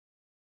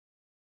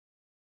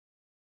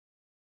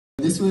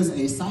This was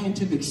a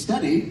scientific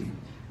study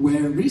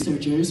where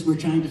researchers were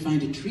trying to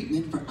find a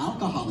treatment for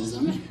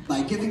alcoholism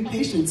by giving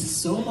patients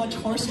so much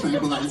horse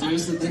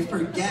tranquilizers that they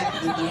forget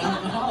that they're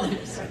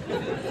alcoholics.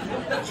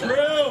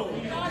 True!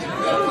 What do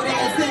you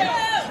guys think?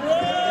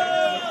 True!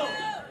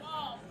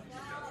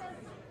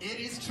 It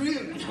is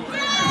true.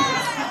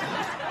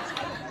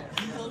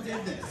 People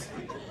did this.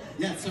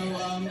 Yeah, so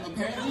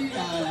apparently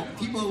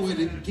people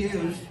would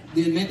give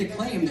the invented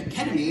claim that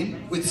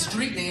ketamine, with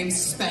street names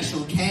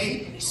Special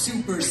K,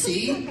 Super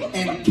C,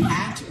 and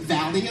Cat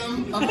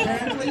Valium,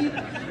 apparently,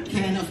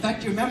 can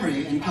affect your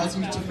memory and cause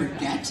you to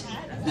forget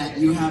that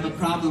you have a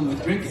problem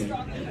with drinking.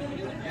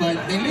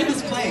 But they made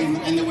this claim,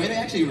 and the way they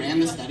actually ran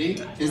the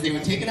study is they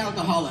would take an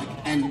alcoholic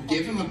and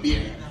give him a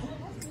beer,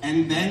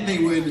 and then they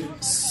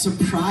would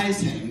surprise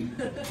him,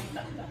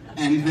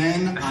 and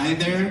then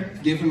either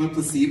give him a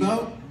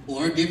placebo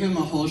or give him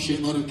a whole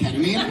shitload of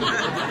ketamine.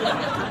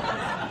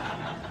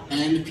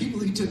 And people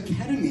who took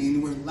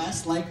ketamine were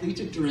less likely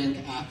to drink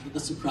after the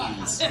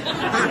surprise.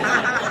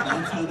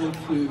 That's how they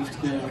proved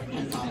their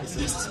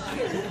hypothesis.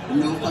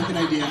 No fucking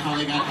idea how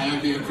they got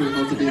IRB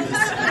approval to do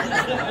this.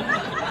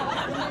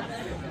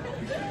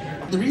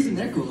 The reason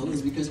they're cool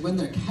is because when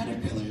they're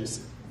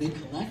caterpillars, they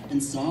collect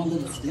and saw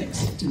little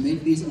sticks to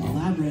make these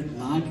elaborate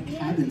log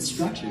cabin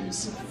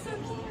structures.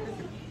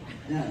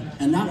 Yeah.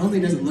 And not only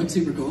does it look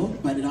super cool,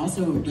 but it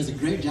also does a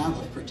great job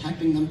of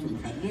protecting them from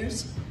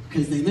predators,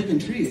 because they live in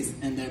trees,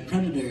 and their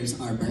predators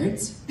are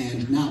birds,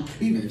 and not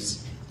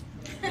beavers.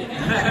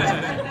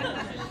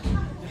 A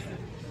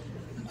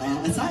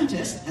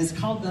scientist has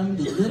called them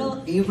the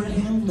little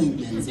Abraham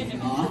Lincolns of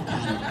moth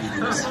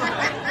caterpillars.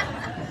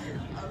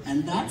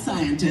 And that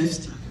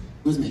scientist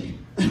was me.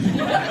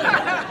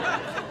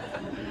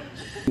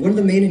 One of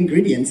the main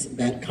ingredients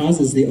that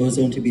causes the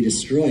ozone to be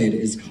destroyed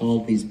is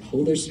called these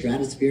polar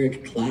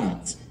stratospheric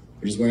clouds,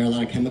 which is where a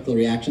lot of chemical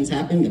reactions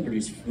happen that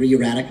produce free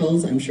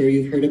radicals, I'm sure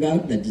you've heard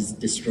about, that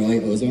destroy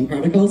ozone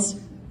particles.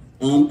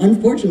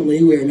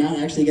 Unfortunately, we're not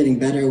actually getting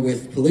better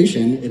with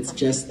pollution. It's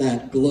just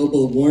that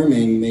global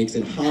warming makes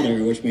it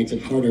hotter, which makes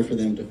it harder for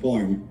them to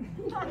form.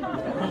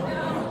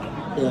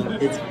 So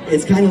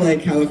it's kind of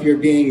like how if you're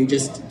being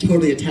just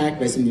totally attacked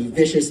by some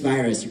vicious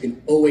virus, you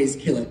can always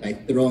kill it by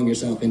throwing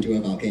yourself into a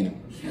volcano.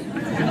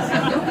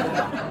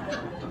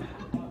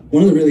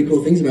 One of the really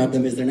cool things about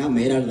them is they're not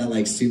made out of that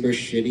like super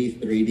shitty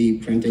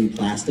 3D printing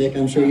plastic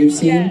I'm sure you've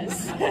seen.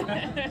 Yes.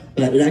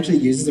 But it actually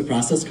uses a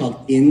process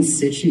called in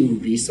situ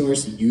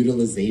resource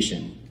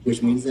utilization,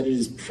 which means that it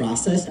is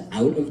processed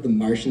out of the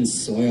Martian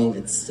soil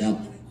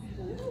itself.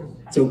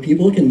 So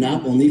people can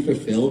not only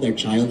fulfill their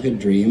childhood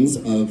dreams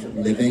of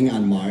living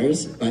on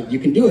Mars, but you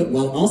can do it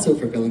while also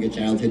fulfilling a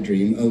childhood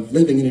dream of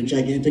living in a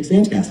gigantic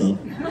sandcastle.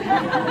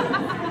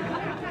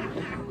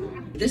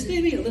 This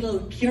made me a little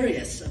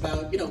curious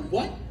about,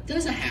 what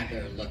does a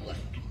hacker look like?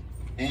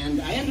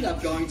 And I ended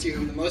up going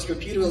to the most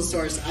reputable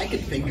source I could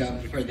think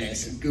of for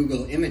this,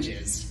 Google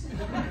Images.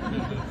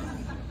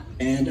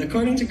 And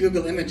according to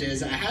Google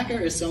Images, a hacker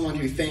is someone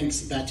who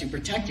thinks that to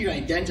protect your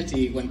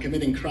identity when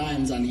committing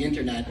crimes on the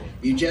internet,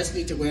 you just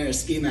need to wear a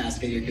ski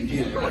mask at your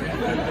computer.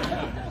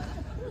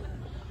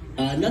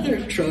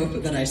 Another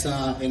trope that I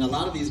saw in a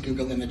lot of these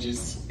Google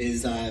Images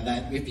is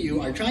that if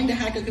you are trying to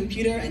hack a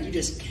computer and you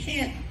just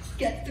can't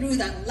get through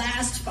that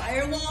last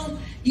firewall,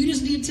 you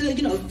just need to,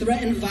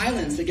 threaten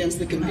violence against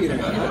the computer.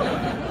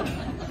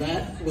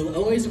 That will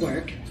always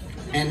work.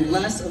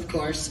 Unless, of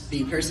course,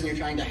 the person you're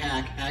trying to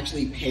hack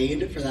actually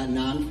paid for that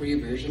non-free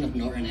version of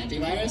Norton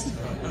antivirus,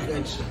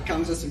 which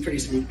comes with some pretty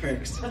sweet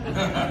perks.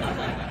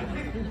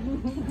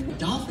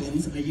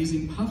 Dolphins are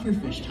using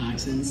pufferfish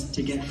toxins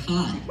to get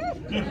high.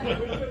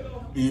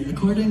 And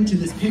according to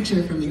this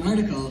picture from the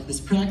article, this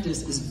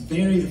practice is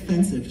very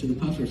offensive to the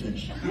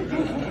pufferfish.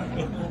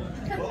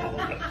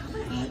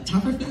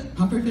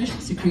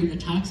 Pufferfish secrete a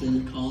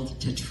toxin called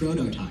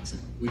tetrodotoxin,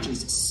 which is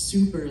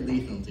super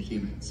lethal to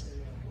humans.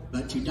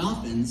 But to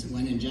dolphins,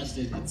 when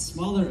ingested in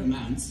smaller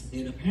amounts,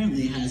 it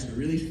apparently has a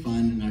really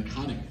fun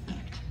narcotic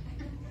effect.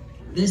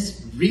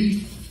 This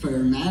reefer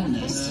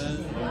madness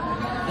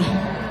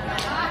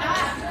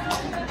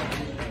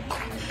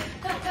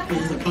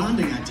is a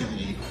bonding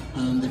activity.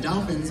 The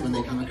dolphins, when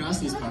they come across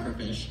these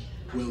pufferfish,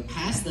 will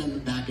pass them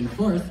back and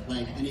forth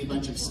like any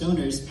bunch of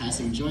stoners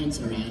passing joints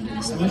around in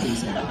a smoking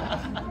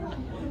circle.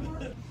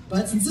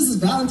 But since this is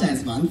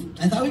Valentine's month,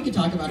 I thought we could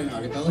talk about an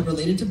article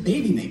related to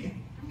baby making.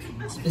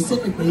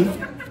 Specifically,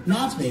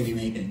 not baby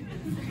making.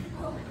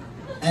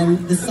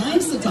 And the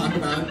science to talk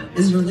about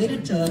is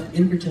related to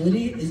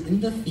infertility is in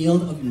the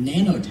field of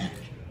nanotech.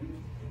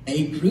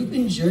 A group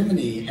in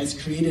Germany has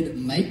created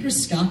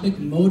microscopic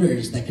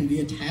motors that can be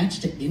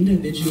attached to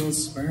individual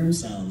sperm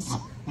cells.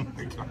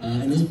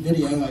 In this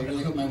video, I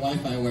really hope my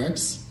Wi-Fi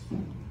works.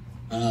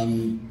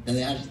 And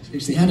they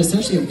actually had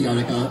associated with the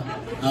article.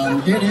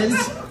 Here it is,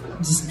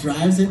 just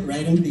drives it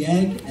right into the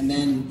egg and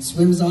then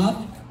swims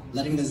off,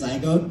 letting the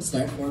zygote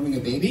start forming a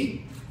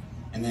baby.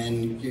 And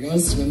then here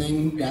goes,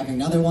 swimming, grabbing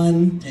another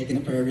one, taking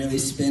it for a really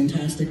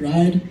spin-tastic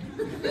ride.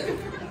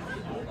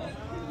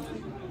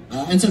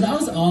 And so that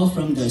was all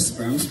from the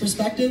sperm's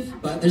perspective,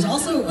 but there's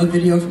also a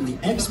video from the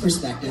egg's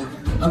perspective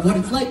of what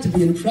it's like to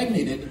be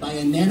impregnated by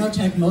a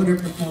nanotech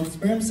motor-propelled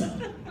sperm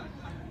cell.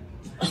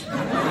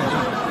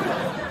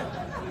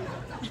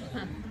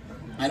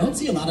 I don't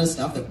see a lot of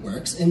stuff that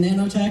works in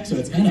nanotech, so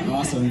it's kind of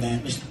awesome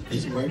that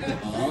this worked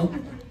at all.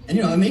 And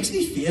you know, it makes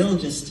me feel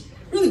just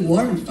really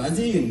warm and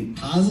fuzzy and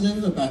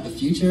positive about the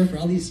future for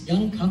all these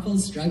young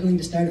couples struggling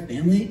to start a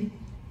family.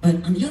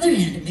 But on the other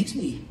hand, it makes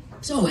me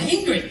so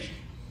angry.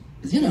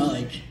 Because, you know,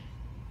 like,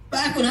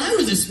 back when I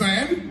was a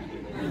sperm,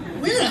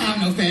 we didn't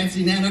have no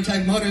fancy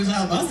nanotech motors to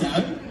help us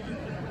out.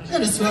 We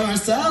had to swim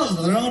ourselves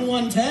with our own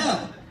one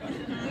tail.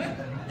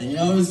 And, you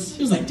know, it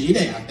was like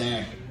D-Day out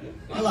there.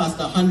 I lost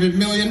 100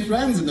 million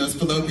friends in those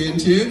fallopian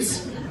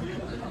tubes.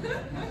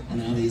 And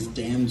now these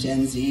damn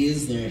Gen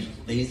Zs, they're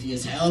lazy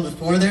as hell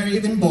before they're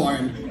even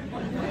born.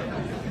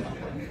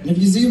 And if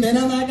you zoom in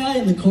on that guy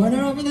in the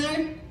corner over there,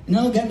 you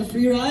know, getting a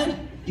free ride,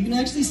 you can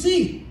actually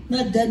see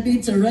that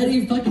deadbeat's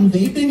already fucking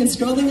vaping and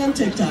scrolling on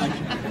TikTok.